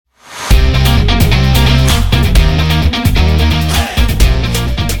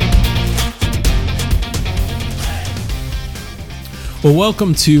Well,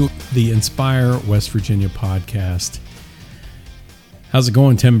 welcome to the Inspire West Virginia podcast. How's it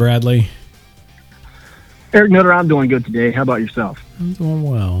going, Tim Bradley? Eric Nutter, I'm doing good today. How about yourself? I'm doing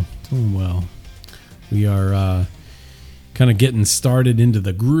well. We are kind of getting started into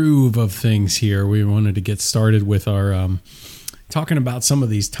the groove of things here. We wanted to get started with our talking about some of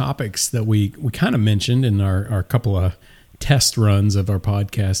these topics that we kind of mentioned in our couple of test runs of our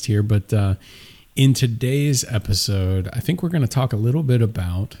podcast here. But in today's episode, I think we're going to talk a little bit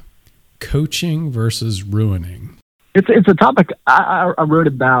about coaching versus ruining. It's a topic I wrote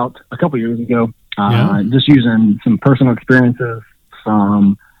about a couple years ago, just using some personal experiences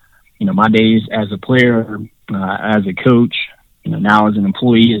from, my days as a player, as a coach, now as an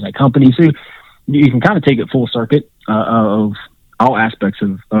employee, as a company. So you can kind of take it full circuit of all aspects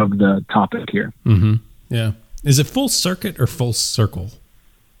of the topic here. Mm-hmm. Yeah. Is it full circuit or full circle?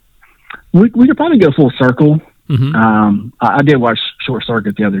 We could probably go full circle. Mm-hmm. I did watch Short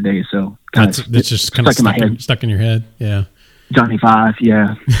Circuit the other day, so that's just kind of stuck in your head. Yeah. Johnny Five.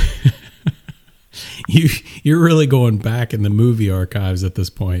 Yeah. You're really going back in the movie archives at this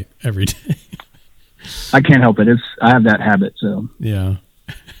point every day. I can't help it. I have that habit. So yeah.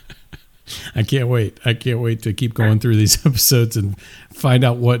 I can't wait. To keep going through these episodes and find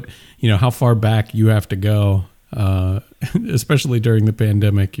out how far back you have to go. Especially during the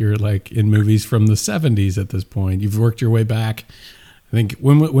pandemic, you're like in movies from the 70s at this point. You've worked your way back. I think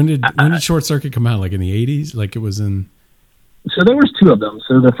when did Short Circuit come out? Like in the 80s? Like it was in. So there was two of them.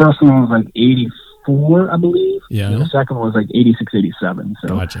 So the first one was like 84, I believe. Yeah. And the second one was like 86, 87. So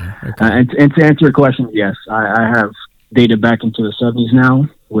gotcha. Okay. And to answer your question, yes, I have dated back into the 70s now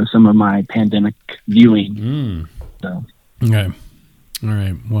with some of my pandemic viewing. So. Okay. All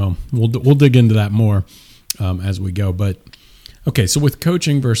right. Well, we'll dig into that more as we go. But okay, so with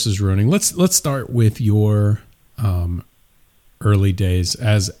coaching versus ruining, let's start with your early days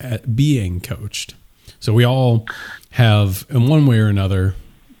as being coached. So we all have, in one way or another,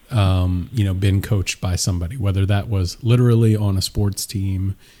 been coached by somebody, whether that was literally on a sports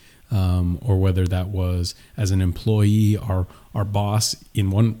team, or whether that was as an employee. Our boss, in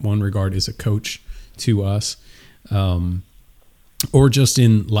one regard, is a coach to us. Or just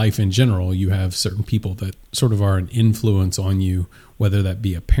in life in general, you have certain people that sort of are an influence on you, whether that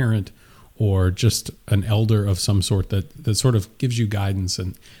be a parent or just an elder of some sort that sort of gives you guidance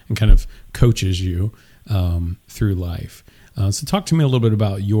and kind of coaches you through life. So talk to me a little bit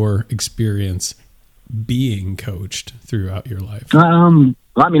about your experience being coached throughout your life.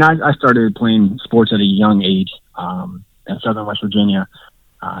 I started playing sports at a young age in Southern West Virginia.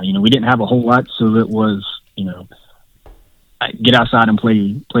 We didn't have a whole lot, so it was, get outside and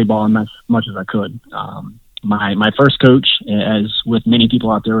play ball as much as I could. My first coach, as with many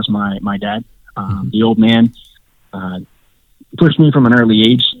people out there, was my dad. The old man pushed me from an early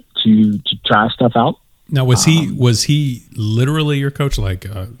age to try stuff out. Now, was he literally your coach, like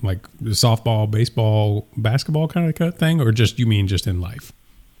softball, baseball, basketball kind of thing, or just in life?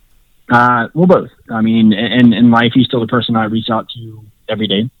 Well, both. I mean, in life, he's still the person I reach out to every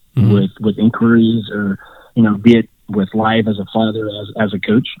day with inquiries, or be it with life as a father, as a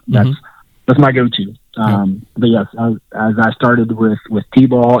coach. That's my go-to. But yes, as I started with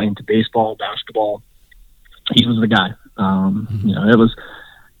t-ball into baseball, basketball, he was the guy. It was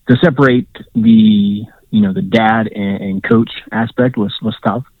to separate the dad and coach aspect was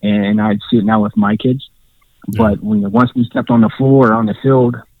tough, and I'd see it now with my kids. But once we stepped on the floor or on the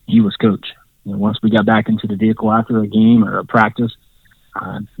field, he was coach. Once we got back into the vehicle after a game or a practice,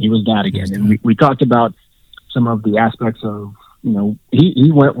 he was dad again. And we talked about some of the aspects of,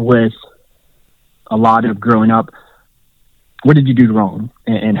 he went with a lot of growing up. What did you do wrong,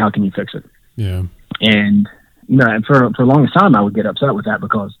 and how can you fix it? Yeah. And for the longest time, I would get upset with that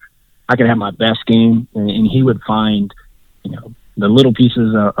because I could have my best game, and he would find, the little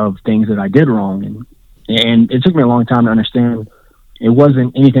pieces of things that I did wrong. And it took me a long time to understand it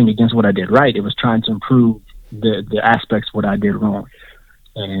wasn't anything against what I did right. It was trying to improve the aspects of what I did wrong.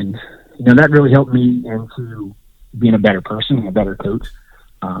 And, that really helped me into being a better person and a better coach.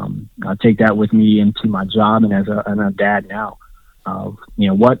 I take that with me into my job and as a dad now.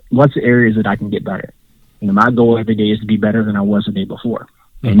 What's the areas that I can get better? My goal every day is to be better than I was the day before.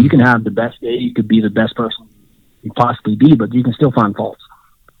 And you can have the best day, you could be the best person you possibly be, but you can still find faults.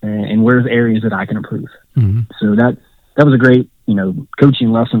 And where's areas that I can improve? So that was a great,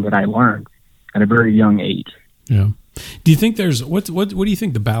 coaching lesson that I learned at a very young age. Yeah. Do you think there's what do you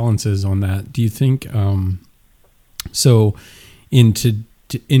think the balance is on that? Do you think so in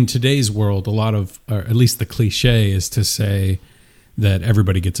today's world, a lot of, or at least the cliche is to say that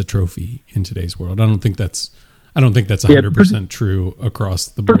everybody gets a trophy in today's world. I don't think that's I don't think that's 100% true across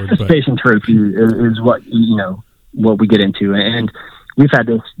the board. Participation trophy is what, what we get into. And we've had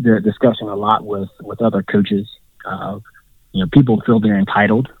the discussion a lot with other coaches. People feel they're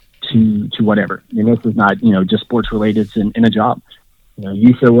entitled to whatever. And this is not, just sports related. It's in a job.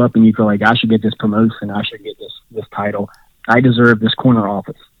 You show up and you feel like I should get this promotion. I should get this title. I deserve this corner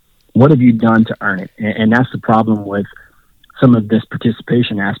office. What have you done to earn it? And that's the problem with some of this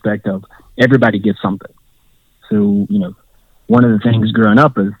participation aspect of everybody gets something. So, one of the things growing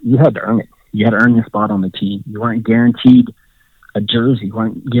up is you had to earn it. You had to earn your spot on the team. You weren't guaranteed a jersey. You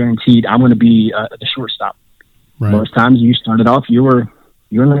weren't guaranteed, I'm going to be the shortstop. Right. Most times you started off, you were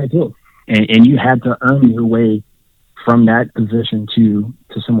in the field. And you had to earn your way from that position to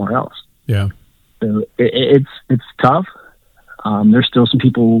somewhere else. Yeah. So it's tough. There's still some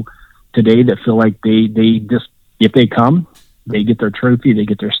people today that feel like they just, if they come, they get their trophy, they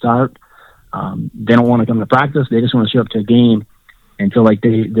get their start. They don't want to come to practice. They just want to show up to a game and feel like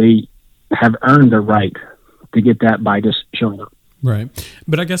they have earned the right to get that by just showing up. Right.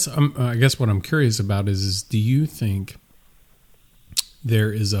 But I guess what I'm curious about is do you think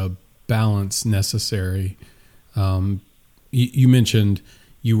there is a balance necessary? You mentioned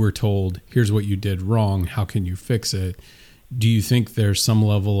you were told, here's what you did wrong. How can you fix it? Do you think there's some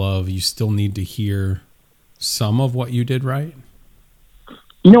level of you still need to hear some of what you did right?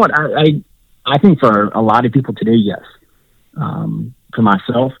 You know what? I think for a lot of people today, yes. For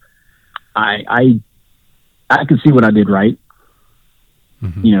myself, I could see what I did right.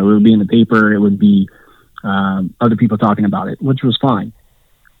 Mm-hmm. It would be in the paper. It would be other people talking about it, which was fine.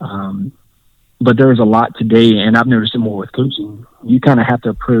 But there's a lot today, and I've noticed it more with coaching. You kind of have to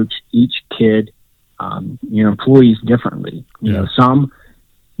approach each kid, your employees differently. Some,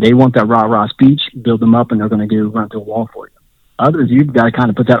 they want that rah-rah speech, build them up, and they're going to go run through a wall for you. Others, you've got to kind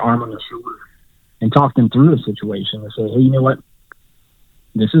of put that arm on their shoulder and talk them through a situation and say, hey, you know what?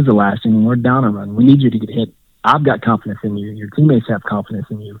 This is the last inning. We're down a run. We need you to get hit. I've got confidence in you. Your teammates have confidence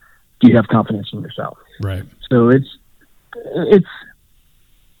in you. Do you have confidence in yourself? Right. So it's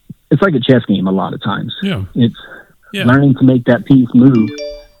like a chess game a lot of times. Yeah. It's learning to make that piece move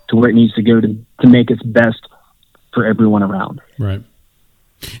to where it needs to go to make its best for everyone around. Right.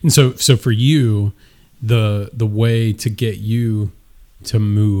 And so for you, the way to get you to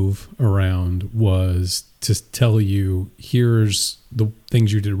move around was to tell you, here's the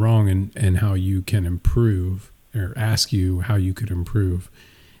things you did wrong and how you can improve, or ask you how you could improve.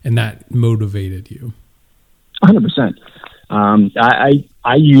 And that motivated you. 100%.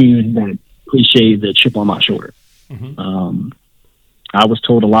 I use that cliche, the chip on my shoulder. Mm-hmm. I was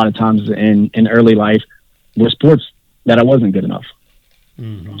told a lot of times in early life with sports that I wasn't good enough,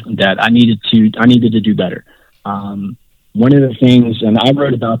 mm-hmm. that I needed to do better. One of the things, and I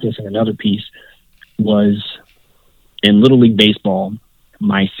wrote about this in another piece, was in Little League Baseball,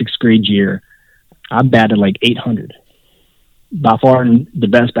 my 6th grade year, I batted like 800. By far the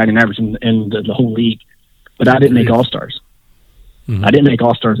best batting average in the whole league. But I didn't make All-Stars. Mm-hmm. I didn't make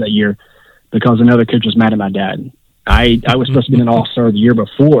All-Stars that year because another coach was mad at my dad. I was supposed to be an All-Star the year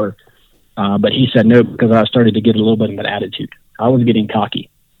before, but he said no because I started to get a little bit of an attitude. I was getting cocky.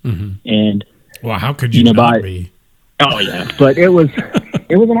 Mm-hmm. And well, how could you not be? Oh yeah, but it was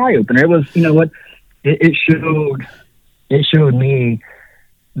an eye opener. It was, it showed me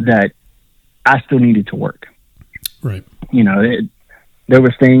that I still needed to work. Right. There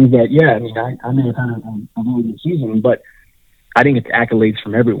was things that, I may have had a really good season, but I didn't get the accolades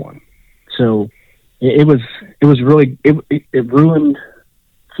from everyone. So it was really, it ruined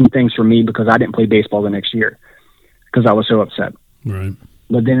some things for me because I didn't play baseball the next year because I was so upset. Right.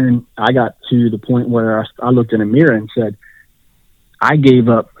 But then I got to the point where I looked in a mirror and said, I gave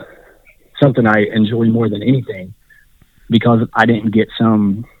up something I enjoy more than anything because I didn't get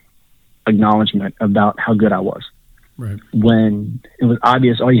some acknowledgement about how good I was. Right. When it was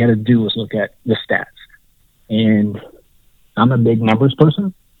obvious, all you had to do was look at the stats. And I'm a big numbers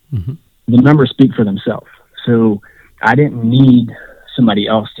person. Mm-hmm. The numbers speak for themselves. So I didn't need somebody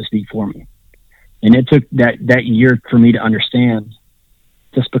else to speak for me. And it took that year for me to understand,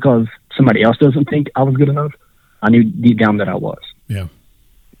 just because somebody else doesn't think I was good enough, I knew deep down that I was. Yeah.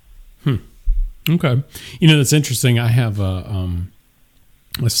 Okay. That's interesting. I have a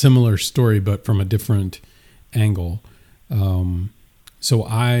similar story, but from a different angle. So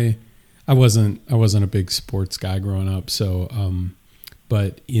I wasn't a big sports guy growing up. So,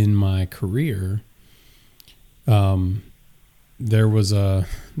 but in my career, there was a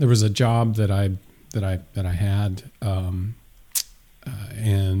job that I had,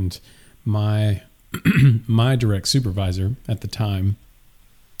 and my direct supervisor at the time,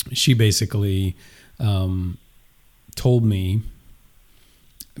 she basically told me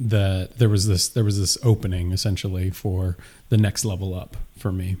that there was this opening essentially for the next level up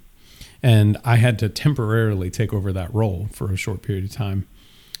for me, and I had to temporarily take over that role for a short period of time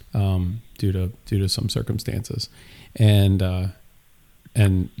due to some circumstances, and the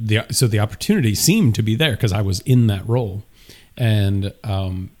opportunity seemed to be there because I was in that role, and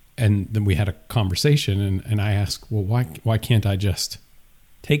then we had a conversation, and I asked, well, why can't I just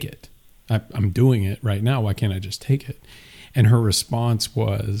take it? I'm doing it right now. Why can't I just take it? And her response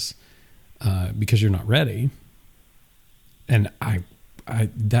was, because you're not ready. And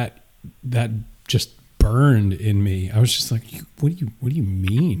that just burned in me. I was just like, what do you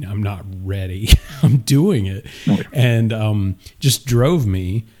mean I'm not ready? I'm doing it. And just drove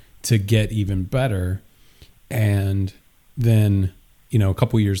me to get even better. And then, a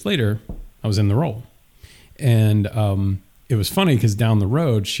couple years later, I was in the role. And it was funny because down the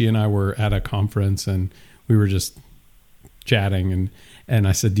road, she and I were at a conference and we were just chatting. And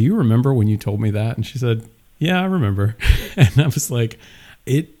I said, do you remember when you told me that? And she said, yeah, I remember. And I was like,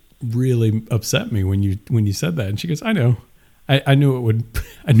 it really upset me when you said that. And she goes, I know. I knew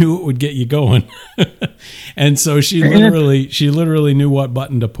it would get you going. And so she literally knew what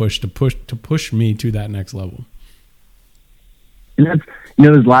button to push me to that next level. And that's,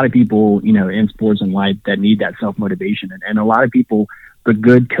 there's a lot of people, in sports and life that need that self-motivation. And a lot of people, the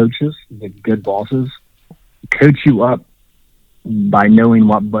good coaches, the good bosses, coach you up by knowing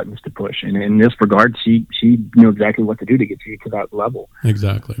what buttons to push. And in this regard, she knew exactly what to do to get you to that level.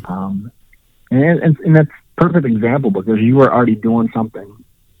 Exactly. And that's a perfect example because you were already doing something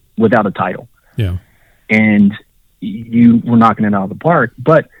without a title. Yeah. And you were knocking it out of the park,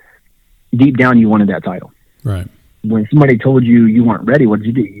 but deep down you wanted that title. Right. When somebody told you weren't ready, what did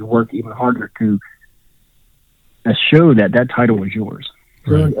you do? You worked even harder to show that title was yours.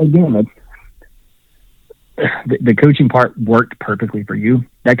 So right. Again, the coaching part worked perfectly for you.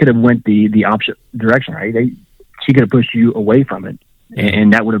 That could have went the opposite direction, right? She could have pushed you away from it,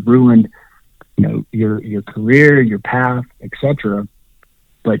 and that would have ruined, your career, your path, etc.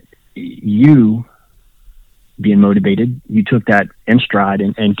 But you, being motivated, you took that in stride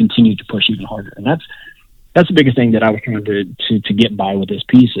and continued to push even harder. And that's the biggest thing that I was trying to get by with this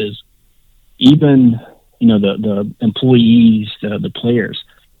piece is even, the employees, the players,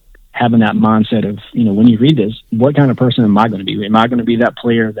 having that mindset of, when you read this, what kind of person am I going to be? Am I going to be that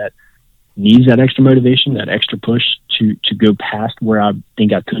player that needs that extra motivation, that extra push to go past where I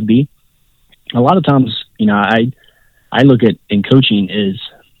think I could be? A lot of times, I look at in coaching is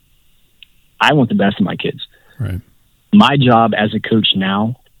I want the best of my kids. Right. My job as a coach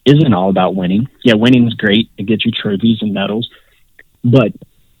now isn't all about winning. Yeah, winning is great. It gets you trophies and medals. But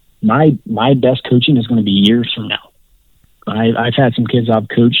my best coaching is going to be years from now. I've had some kids I've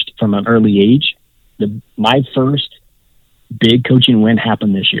coached from an early age. My first big coaching win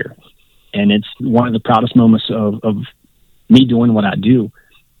happened this year. And it's one of the proudest moments of me doing what I do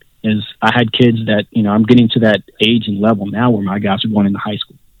is I had kids that, I'm getting to that age and level now where my guys are going into high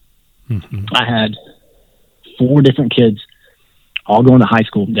school. Mm-hmm. I had 4 different kids all going to high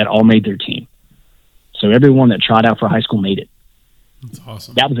school that all made their team. So everyone that tried out for high school made it. That's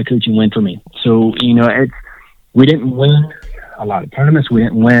awesome. That was a coaching win for me. So, we didn't win a lot of tournaments. We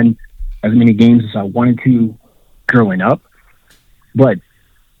didn't win as many games as I wanted to growing up. But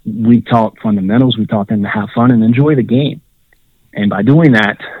we taught fundamentals. We taught them to have fun and enjoy the game. And by doing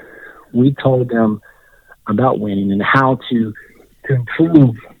that, we told them about winning and how to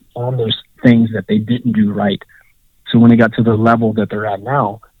improve on those things that they didn't do right. So when they got to the level that they're at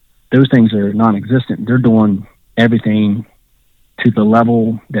now, those things are non-existent. They're doing everything to the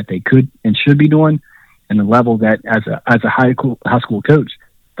level that they could and should be doing, and the level that as a high school coach,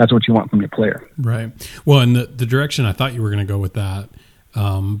 that's what you want from your player. Right. Well, and the direction I thought you were going to go with that,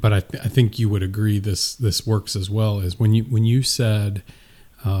 but I think you would agree this works as well, is when you said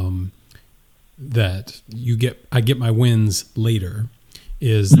that I get my wins later,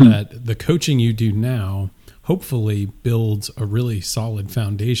 is mm-hmm. that the coaching you do now hopefully builds a really solid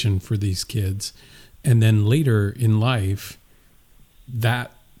foundation for these kids. And then later in life,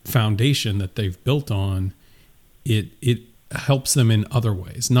 that foundation that they've built on, it helps them in other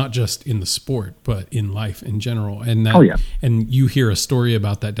ways, not just in the sport, but in life in general. And and you hear a story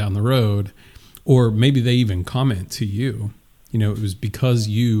about that down the road, or maybe they even comment to you, it was because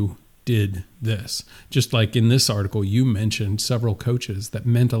you did this. Just like in this article, you mentioned several coaches that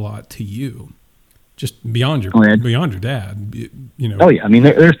meant a lot to you. Just beyond your dad, Oh yeah, I mean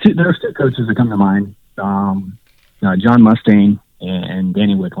there's two coaches that come to mind, John Mustaine and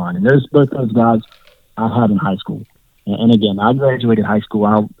Danny Wickline, and both those guys I had in high school. And again, I graduated high school.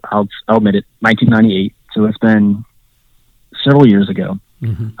 I'll admit it, 1998. So it's been several years ago.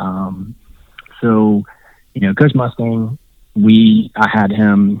 So, Coach Mustang, I had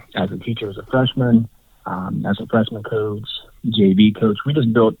him as a teacher as a freshman, as a freshman coach, JV coach. We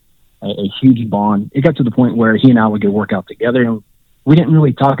just built a huge bond. It got to the point where he and I would go work out together, and we didn't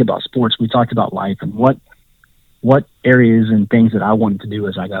really talk about sports. We talked about life and what areas and things that I wanted to do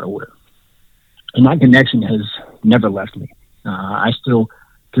as I got older. And that connection has never left me. I still,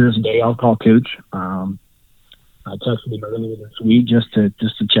 to this day, I'll call Coach. I texted him earlier this week just to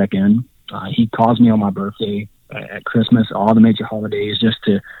check in. He calls me on my birthday, at Christmas, all the major holidays, just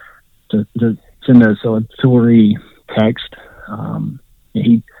to send a celebratory text.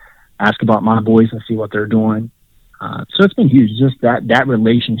 He asks about my boys and see what they're doing. So it's been huge. Just that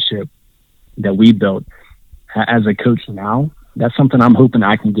relationship that we built as a coach now, that's something I'm hoping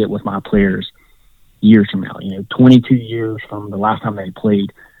I can get with my players years from now. 22 years from the last time they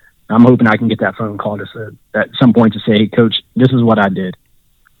played, I'm hoping I can get that phone call at some point to say, hey, Coach, this is what I did.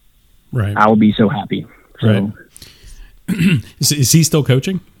 Right. I will be so happy. So, right. Is he still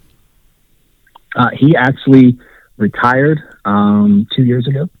coaching? He actually retired 2 years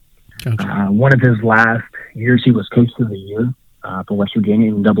ago. Gotcha. One of his last years, he was Coach of the Year for West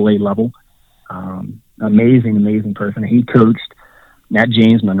Virginia in AA level. Amazing person. He coached at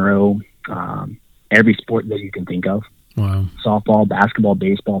James Monroe, every sport that you can think of. Wow. Softball, basketball,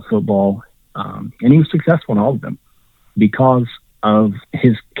 baseball, football. And he was successful in all of them because of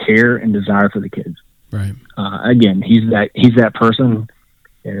his care and desire for the kids. Right. Again, he's that person.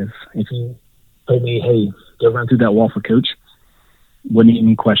 If he told me, hey, go run through that wall for Coach, wouldn't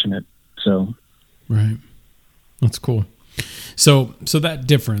even question it. So, right. That's cool. So that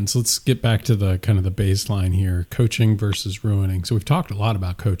difference, let's get back to the kind of the baseline here, coaching versus ruining. So we've talked a lot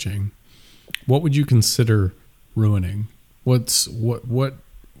about coaching. What would you consider ruining? What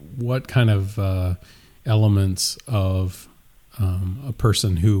kind of elements of a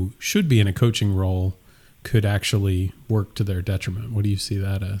person who should be in a coaching role could actually work to their detriment? What do you see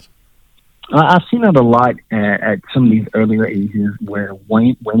that as? I've seen it a lot at some of these earlier ages where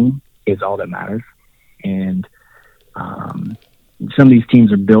winning is all that matters. And some of these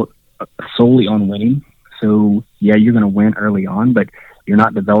teams are built solely on winning. So, yeah, you're going to win early on, but you're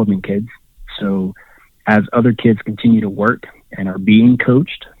not developing kids. So as other kids continue to work and are being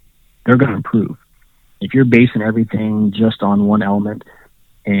coached, they're going to improve. If you're basing everything just on one element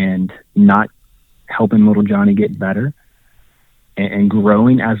and not helping little Johnny get better and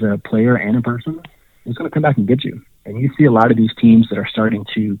growing as a player and a person, it's going to come back and get you. And you see a lot of these teams that are starting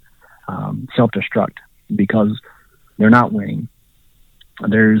to self-destruct because they're not winning.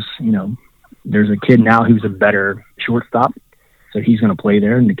 There's a kid now who's a better shortstop, so he's going to play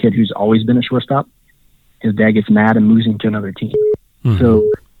there. And the kid who's always been a shortstop, his dad gets mad and moves him to another team. Mm-hmm. So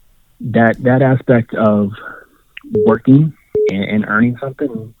that aspect of working and earning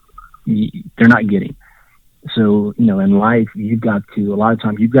something, they're not getting. So, in life, a lot of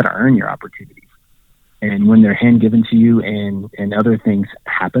times you've got to earn your opportunities. And when they're hand given to you and other things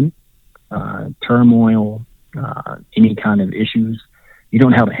happen, turmoil, any kind of issues, you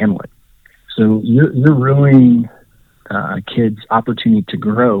don't know how to handle it. So you're ruining kids' opportunity to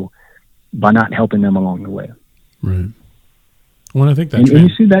grow by not helping them along the way. Right. Well, I think that's and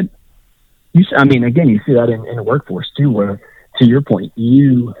you see that. You see that in the workforce too, where, to your point,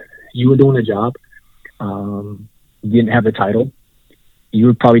 you were doing a job, you didn't have the title, you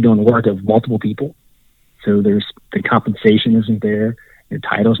were probably doing the work of multiple people. So the compensation isn't there, your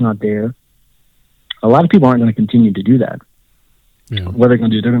title's not there. A lot of people aren't going to continue to do that. Yeah. What they're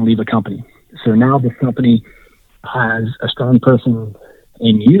going to do, they're going to leave the company. So now this company has a strong person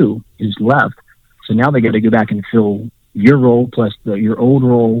in you who's left. So now they got to go back and fill your role plus your old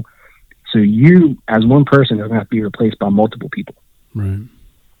role. So you, as one person, are going to have to be replaced by multiple people. Right.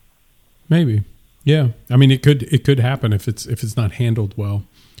 Maybe. Yeah. I mean, it could happen if it's not handled well,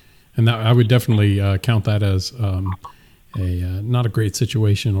 and that, I would definitely count that as not a great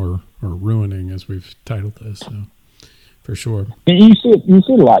situation or ruining, as we've titled this. So, for sure. And you see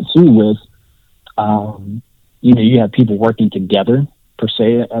it a lot too with, you have people working together per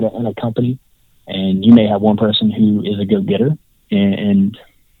se at a company, and you may have one person who is a go-getter and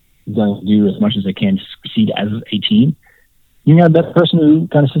doesn't do as much as they can to succeed as a team. You have that person who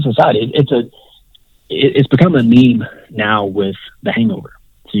kind of sits aside. It's become a meme now with The Hangover.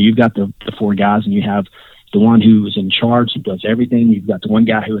 So you've got the four guys, and you have the one who is in charge, who does everything. You've got the one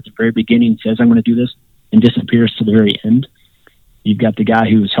guy who at the very beginning says, I'm going to do this, and disappears to the very end. You've got the guy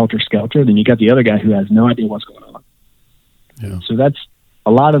who's helter-skelter, then you got the other guy who has no idea what's going on. Yeah. So that's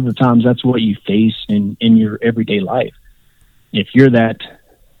a lot of the times that's what you face in your everyday life. If you're the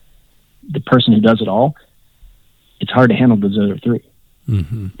person who does it all, it's hard to handle those other three.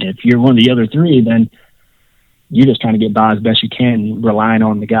 Mm-hmm. If you're one of the other three, then you're just trying to get by as best you can, relying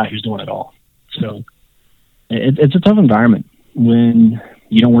on the guy who's doing it all. So it's a tough environment when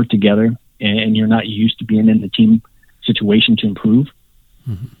you don't work together and you're not used to being in the team situation to improve.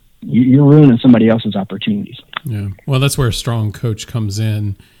 Mm-hmm. You're ruining somebody else's opportunities. Yeah. Well, that's where a strong coach comes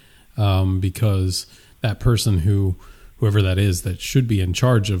in, because that person whoever that is that should be in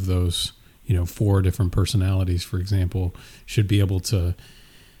charge of those, 4 different personalities, for example, should be able to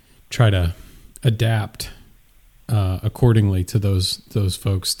try to adapt accordingly to those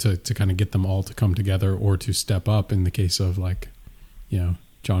folks to kind of get them all to come together or to step up in the case of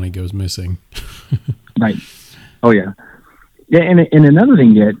Johnny goes missing. Right. Oh yeah. Yeah. And another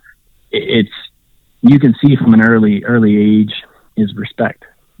thing that you can see from an early age is respect.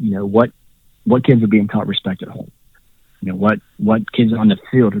 What kids are being taught respect at home. What kids on the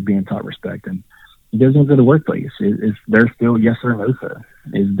field are being taught respect, and it doesn't go to the workplace. Is there still yes or no, sir?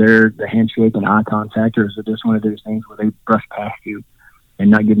 Is there the handshake and eye contact, or is it just one of those things where they brush past you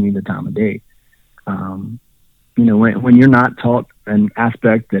and not giving you the time of day? When you're not taught an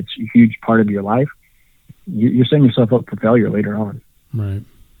aspect that's a huge part of your life, you're setting yourself up for failure later on. Right.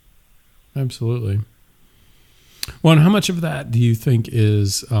 Absolutely. Well, and how much of that do you think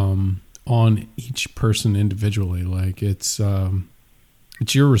is on each person individually? Like it's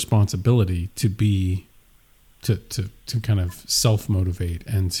your responsibility to kind of self-motivate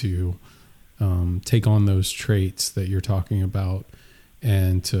and to take on those traits that you're talking about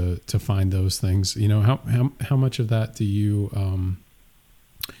and to find those things. How much of that do you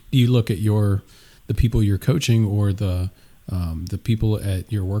look at the people you're coaching or the people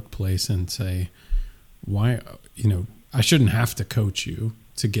at your workplace and say, why, I shouldn't have to coach you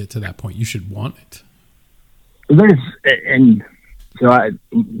to get to that point. You should want it.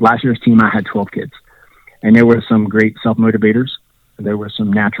 Last year's team, I had 12 kids, and there were some great self-motivators. There were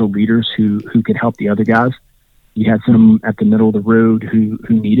some natural leaders who could help the other guys. You had some at the middle of the road who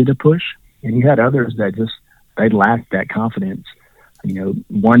needed a push, and you had others that they lacked that confidence.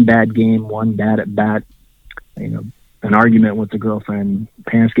 One bad game, one bad at bat, an argument with the girlfriend,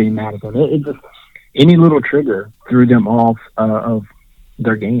 parents getting mad at them. It just, any little trigger threw them off of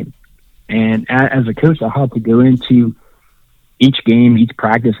their game. And as a coach, I had to go into each game, each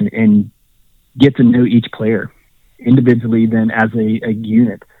practice, and get to know each player individually, then as a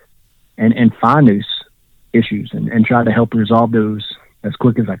unit, and find those issues and try to help resolve those as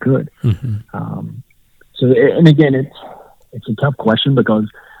quick as I could. Mm-hmm. And again, it's a tough question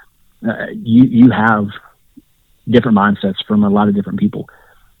because you have different mindsets from a lot of different people,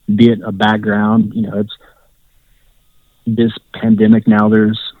 be it a background. It's this pandemic now.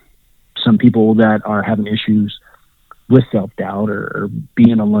 There's some people that are having issues with self-doubt or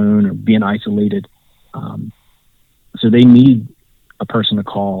being alone or being isolated. So they need a person to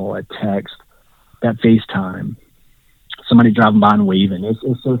call, a text, that FaceTime, somebody driving by and waving. It's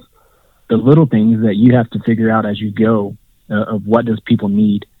just the little things that you have to figure out as you go of what does people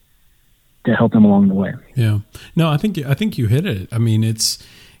need to help them along the way. Yeah. No, I think you hit it. I mean,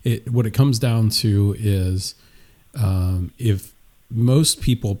 what it comes down to is, if most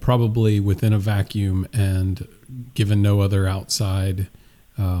people probably within a vacuum and given no other outside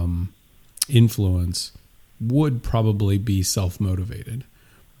influence would probably be self-motivated,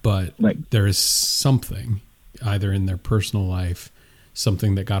 but there is something either in their personal life,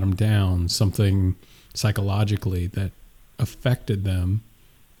 something that got them down, something psychologically that affected them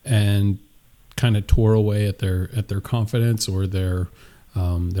and kind of tore away at their confidence or their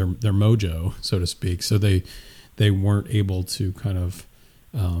mojo, so to speak. So they weren't able to kind of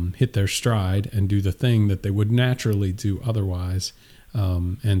hit their stride and do the thing that they would naturally do otherwise.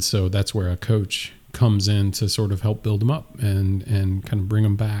 And so that's where a coach comes in to sort of help build them up and kind of bring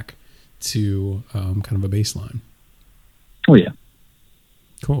them back to kind of a baseline. Oh, yeah.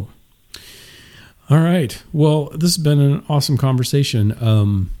 Cool. All right. Well, this has been an awesome conversation.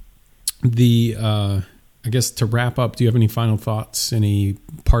 I guess to wrap up, do you have any final thoughts, any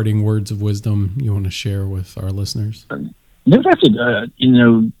parting words of wisdom you want to share with our listeners? There's actually,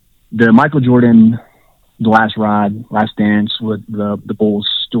 the Michael Jordan, The Last Ride, Last Dance with the Bulls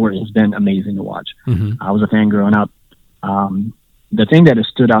story has been amazing to watch. Mm-hmm. I was a fan growing up. The thing that has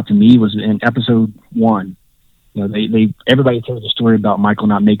stood out to me was in episode 1, everybody told the story about Michael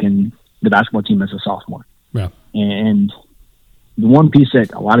not making the basketball team as a sophomore. Yeah. And the one piece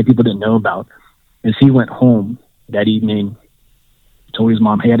that a lot of people didn't know about is he went home that evening, told his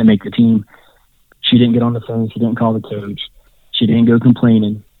mom he had to make the team. She didn't get on the phone. She didn't call the coach. She didn't go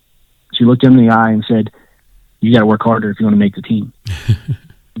complaining. She looked him in the eye and said, "You got to work harder if you want to make the team."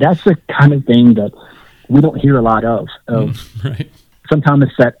 That's the kind of thing that we don't hear a lot of. Right. Sometimes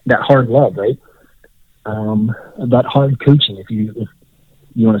it's that hard love, right? That hard coaching, if you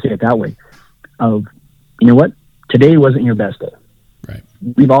want to say it that way, of, you know what, today wasn't your best day. Right.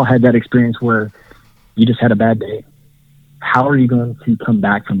 We've all had that experience where you just had a bad day. How are you going to come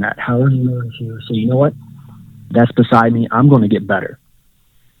back from that? How are you going to say, you know what, that's beside me, I'm going to get better?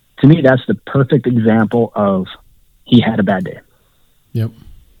 To me, that's the perfect example of he had a bad day. Yep.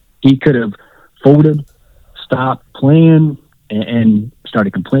 He could have folded, stopped playing, and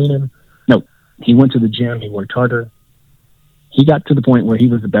started complaining. No, he went to the gym, he worked harder. He got to the point where he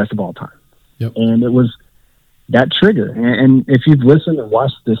was the best of all time. Yep. And it was that trigger. And if you've listened and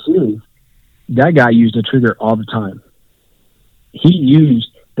watched the series, that guy used a trigger all the time. He used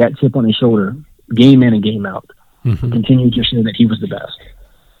that chip on his shoulder, game in and game out, to continue to show that he was the best.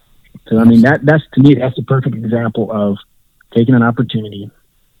 So, I mean, that's to me, that's the perfect example of taking an opportunity,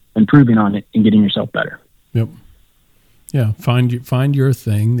 improving on it, and getting yourself better. Yep. Yeah. Find your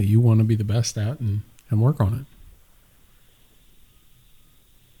thing that you want to be the best at and work on it.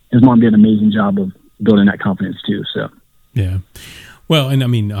 His mom did an amazing job of building that confidence too. So, yeah. Well, and I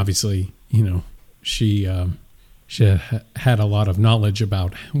mean, obviously, you know, she had a lot of knowledge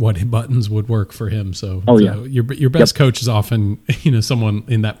about what buttons would work for him. So, your best coach is often, you know, someone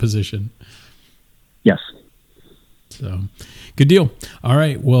in that position. Yes. So, good deal. All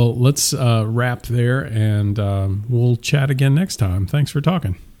right. Well, let's wrap there, and we'll chat again next time. Thanks for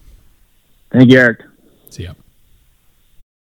talking. Thank you, Eric. See ya.